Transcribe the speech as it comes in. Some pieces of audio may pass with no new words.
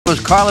was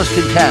Carlos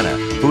Quintana,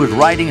 who was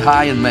riding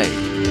high in May.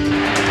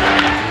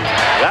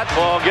 That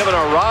ball given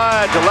a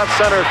ride to left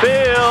center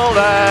field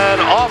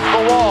and off the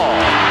wall.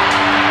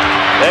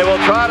 They will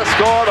try to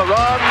score the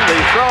run. The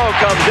throw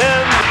comes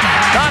in,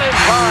 not in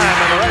time,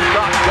 and the Red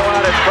Sox go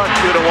out in front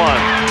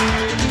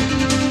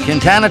 2-1.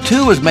 Quintana,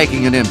 too, was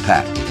making an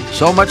impact.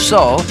 So much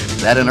so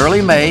that in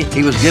early May,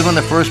 he was given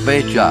the first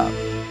base job.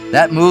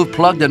 That move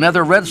plugged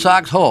another Red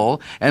Sox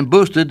hole and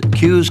boosted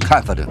Q's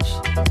confidence.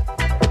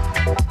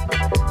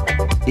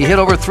 He hit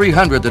over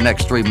 300 the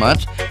next 3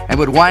 months and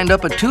would wind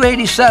up at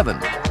 287,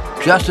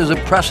 just as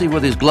impressive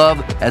with his glove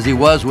as he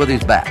was with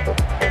his bat.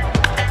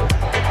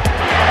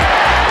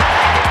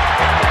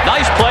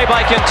 Nice play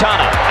by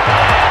Quintana.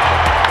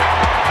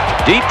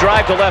 Deep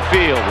drive to left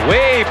field,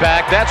 way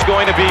back. That's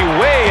going to be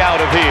way out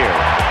of here.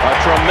 A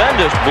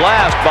tremendous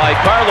blast by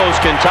Carlos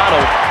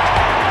Quintana.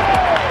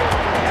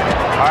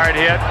 Hard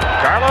hit.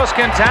 Carlos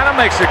Quintana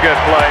makes a good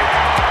play.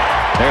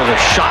 There's a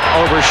shot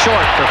over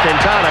short for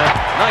Quintana.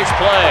 Nice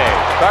play.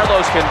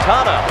 Carlos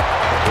Quintana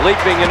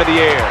leaping into the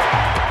air.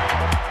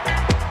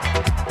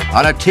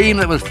 On a team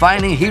that was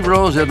finding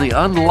heroes in the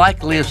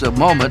unlikeliest of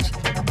moments,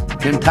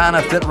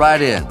 Quintana fit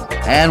right in.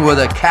 And with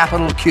a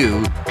capital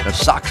Q, the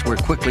Sox were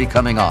quickly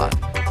coming on.